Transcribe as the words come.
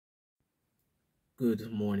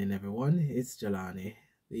Good morning, everyone. It's Jelani.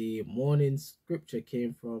 The morning scripture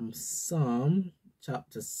came from Psalm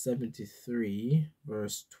chapter 73,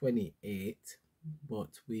 verse 28,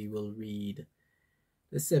 but we will read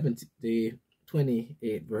the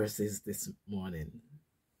 28 verses this morning.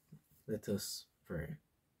 Let us pray.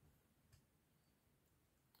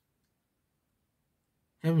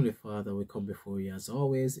 Heavenly Father, we come before you as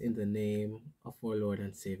always in the name of our Lord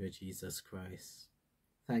and Savior Jesus Christ,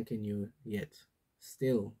 thanking you yet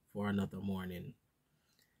still for another morning.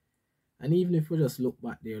 And even if we just look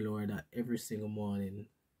back, dear Lord, at every single morning,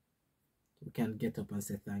 we can get up and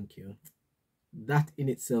say thank you. That in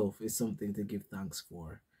itself is something to give thanks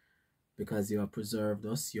for, because you have preserved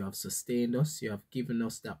us, you have sustained us, you have given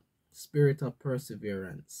us that spirit of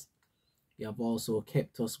perseverance. You have also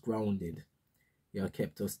kept us grounded. You have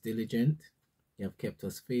kept us diligent. You have kept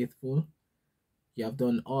us faithful. You have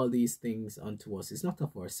done all these things unto us. It's not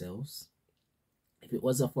of ourselves. If it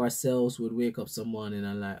was of ourselves, we'd wake up some morning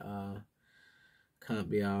and like, can't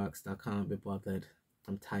be asked, I can't be bothered,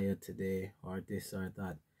 I'm tired today, or this or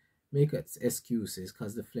that. Make us excuses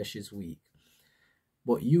because the flesh is weak.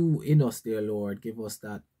 But you in us, dear Lord, give us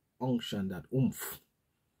that unction, that oomph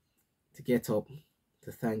to get up,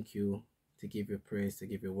 to thank you, to give you praise, to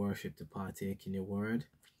give you worship, to partake in your word.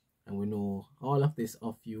 And we know all of this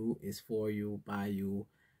of you is for you, by you,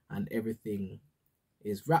 and everything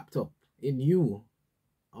is wrapped up in you.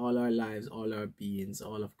 All our lives, all our beings,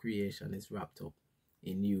 all of creation is wrapped up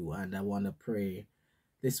in you. And I want to pray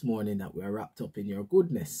this morning that we are wrapped up in your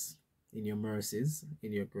goodness, in your mercies,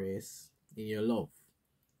 in your grace, in your love.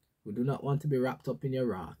 We do not want to be wrapped up in your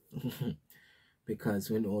wrath because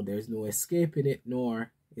we know there's no escaping it,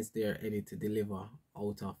 nor is there any to deliver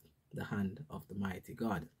out of the hand of the mighty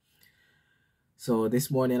God. So this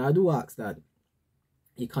morning I do ask that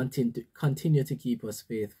you continue to keep us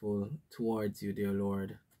faithful towards you, dear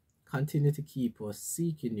Lord. Continue to keep us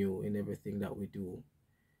seeking you in everything that we do.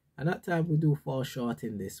 And at times we do fall short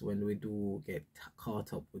in this when we do get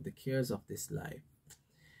caught up with the cares of this life.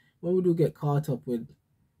 When we do get caught up with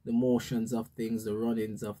the motions of things, the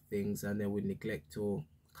runnings of things, and then we neglect to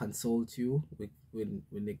consult you, we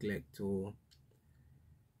neglect to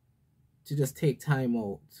just take time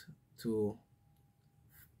out to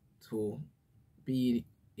be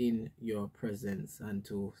in your presence and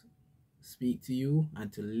to speak to you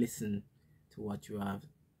and to listen to what you have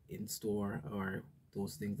in store or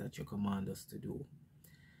those things that you command us to do.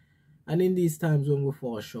 And in these times when we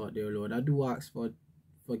fall short, dear Lord, I do ask for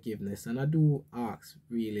forgiveness, and I do ask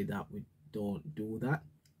really that we don't do that.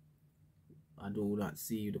 I do not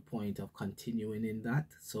see the point of continuing in that.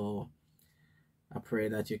 So I pray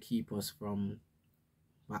that you keep us from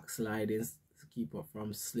backsliding, keep us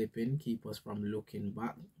from slipping, keep us from looking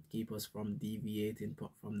back, keep us from deviating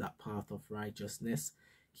from that path of righteousness,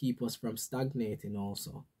 keep us from stagnating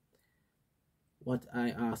also. What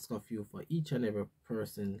I ask of you for each and every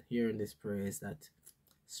person hearing this prayer is that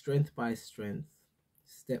strength by strength,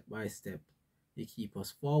 step by step, you keep us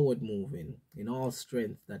forward moving in all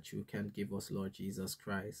strength that you can give us, Lord Jesus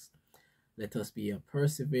Christ. Let us be a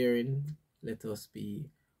persevering, let us be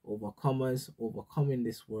overcomers, overcoming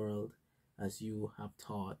this world as you have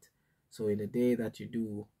taught. So in the day that you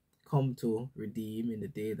do come to redeem, in the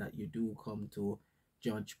day that you do come to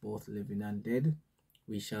judge both living and dead,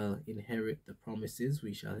 we shall inherit the promises,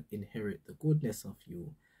 we shall inherit the goodness of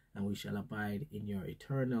you, and we shall abide in your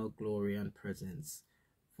eternal glory and presence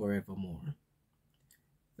forevermore.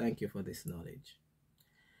 Thank you for this knowledge.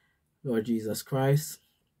 Lord Jesus Christ,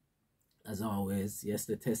 as always, yes,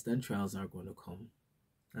 the tests and trials are going to come.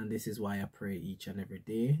 And this is why I pray each and every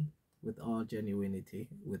day with all genuinity,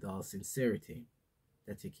 with all sincerity,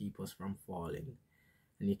 that you keep us from falling.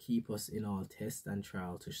 And you keep us in all tests and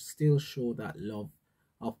trials to still show that love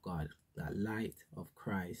of God, that light of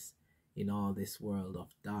Christ in all this world of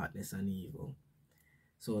darkness and evil,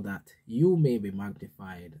 so that you may be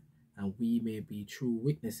magnified and we may be true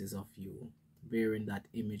witnesses of you, bearing that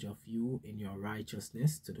image of you in your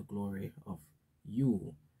righteousness to the glory of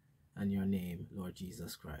you and your name, Lord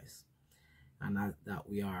Jesus Christ. And that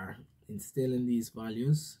we are instilling these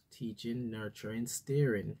values, teaching, nurturing,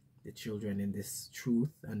 steering the children in this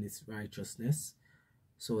truth and this righteousness,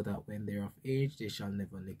 so that when they're of age, they shall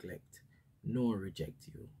never neglect nor reject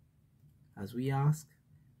you. As we ask,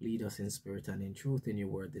 lead us in spirit and in truth in your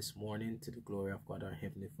word this morning, to the glory of God our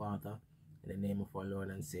Heavenly Father, in the name of our Lord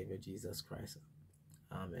and Savior Jesus Christ.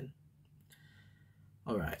 Amen.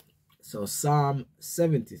 All right. So Psalm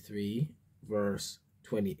 73, verse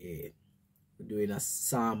 28. We're doing a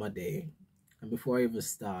psalm a day. And before I even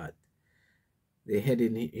start, The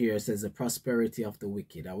heading here says the prosperity of the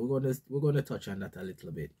wicked, and we're gonna touch on that a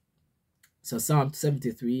little bit. So Psalm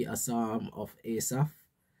 73, a psalm of Asaph.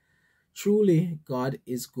 Truly God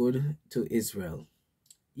is good to Israel,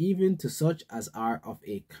 even to such as are of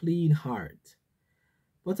a clean heart.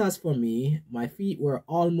 But as for me, my feet were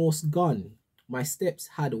almost gone, my steps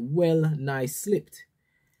had well nigh slipped,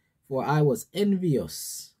 for I was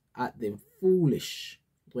envious at the foolish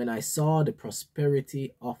when I saw the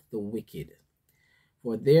prosperity of the wicked.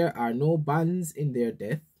 For there are no bands in their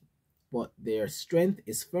death, but their strength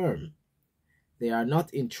is firm. They are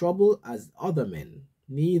not in trouble as other men,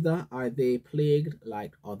 neither are they plagued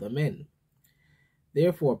like other men.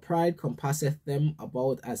 Therefore pride compasseth them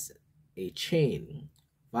about as a chain,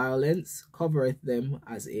 violence covereth them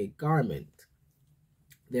as a garment.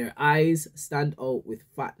 Their eyes stand out with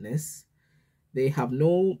fatness, they have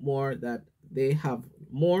more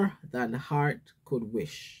than heart could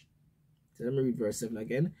wish. So let me read verse 7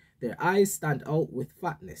 again. Their eyes stand out with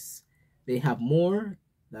fatness, they have more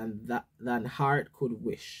than heart could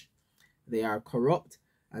wish. They are corrupt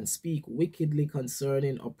and speak wickedly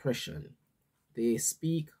concerning oppression. They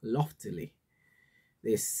speak loftily.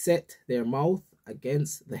 They set their mouth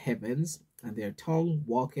against the heavens, and their tongue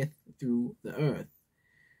walketh through the earth.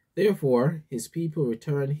 Therefore his people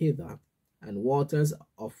return hither, and waters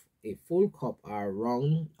of a full cup are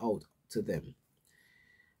wrung out to them.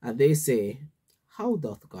 And they say, how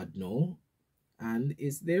doth God know? And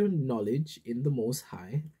is there knowledge in the Most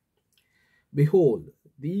High? Behold,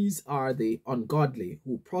 these are the ungodly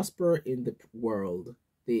who prosper in the world,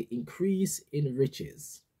 they increase in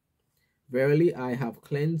riches. Verily I have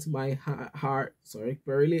cleansed my heart,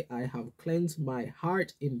 verily I have cleansed my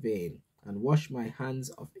heart in vain, and washed my hands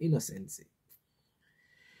of innocency.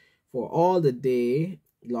 For all the day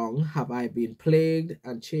long have I been plagued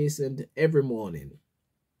and chastened every morning.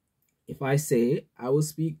 If I say, I will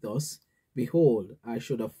speak thus, behold, I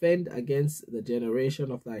should offend against the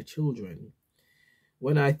generation of thy children.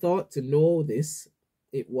 When I thought to know this,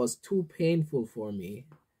 it was too painful for me.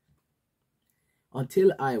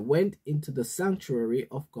 Until I went into the sanctuary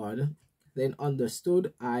of God, then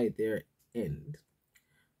understood I their end.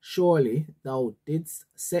 Surely thou didst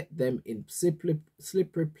set them in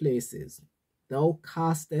slippery places. Thou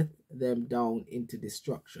castest them down into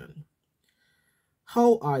destruction.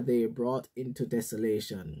 How are they brought into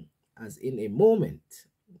desolation? As in a moment,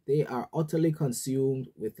 they are utterly consumed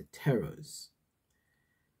with terrors.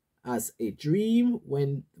 As a dream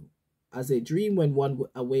when one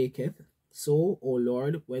awaketh, so, O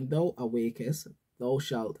Lord, when thou awakest, thou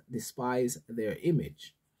shalt despise their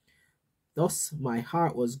image. Thus my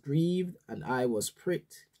heart was grieved, and I was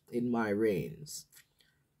pricked in my reins.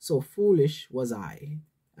 So foolish was I,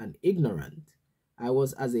 and ignorant. I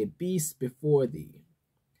was as a beast before thee.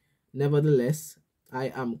 Nevertheless,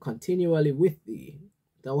 I am continually with thee.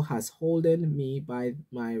 Thou hast holden me by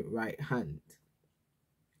my right hand.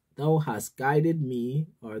 Thou hast guided me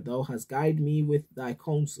with thy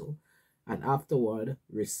counsel, and afterward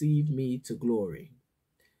receive me to glory.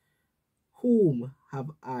 Whom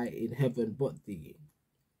have I in heaven but thee?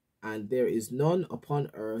 And there is none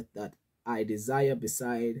upon earth that I desire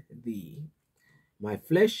beside thee. My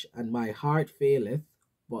flesh and my heart faileth,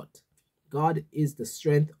 but God is the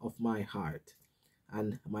strength of my heart,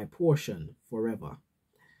 and my portion forever.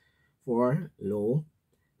 For, lo,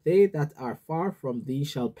 they that are far from thee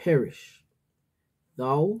shall perish.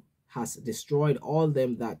 Thou hast destroyed all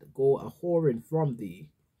them that go a-whoring from thee.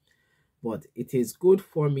 But it is good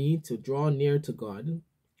for me to draw near to God.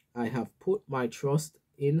 I have put my trust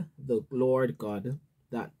in the Lord God,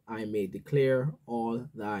 that I may declare all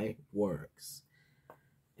thy works.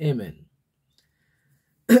 Amen.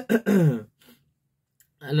 And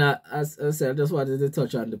as I said, I just wanted to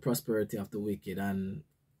touch on the prosperity of the wicked. And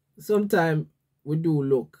sometimes we do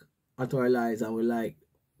look at our lives and we're like,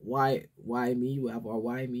 why me? We have our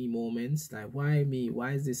why me moments. Like, why me?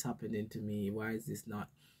 Why is this happening to me? Why is this not?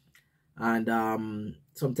 And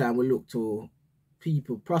sometimes we look to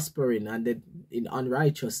people prospering and then in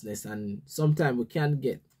unrighteousness, and sometimes we can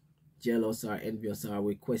get jealous or envious, or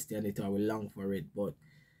we question it, or we long for it. But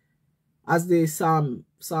as the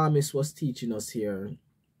psalmist was teaching us here,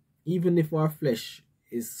 even if our flesh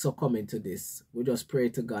is succumbing to this, we just pray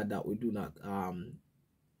to God that we do not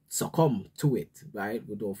succumb to it, right?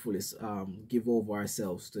 We don't fully give over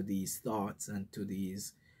ourselves to these thoughts and to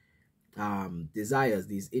these desires,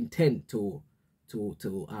 these intent to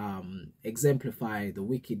exemplify the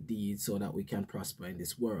wicked deeds so that we can prosper in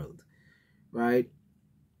this world, right?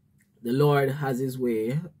 The Lord has his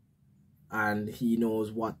way, and he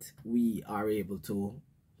knows what we are able to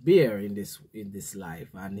bear in this life,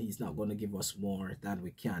 and he's not going to give us more than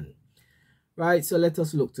we can. Right? So let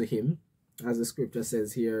us look to him. As the scripture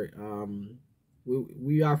says here,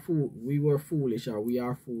 we were foolish, or we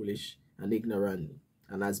are foolish and ignorant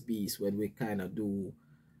and as beasts when we kind of do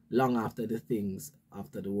long after the things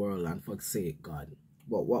after the world and forsake God.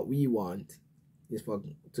 But what we want is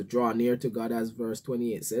to draw near to God, as verse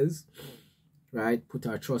 28 says, right? Put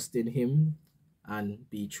our trust in him and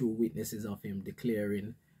be true witnesses of him,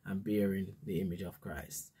 declaring and bearing the image of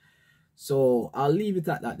Christ. So I'll leave it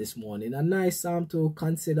at that this morning. A nice psalm to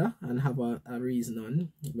consider and have a reason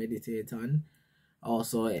on, meditate on.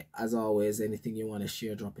 Also, as always, anything you want to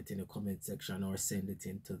share, drop it in the comment section or send it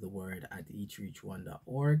into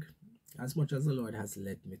theword@eachreachone.org. As much as the Lord has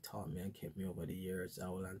led me, taught me, and kept me over the years, I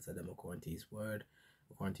will answer them according to his word,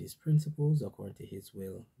 according to his principles, according to his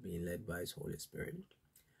will, being led by his Holy Spirit.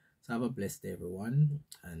 So have a blessed day, everyone,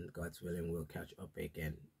 and God's willing, we'll catch up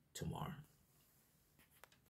again tomorrow.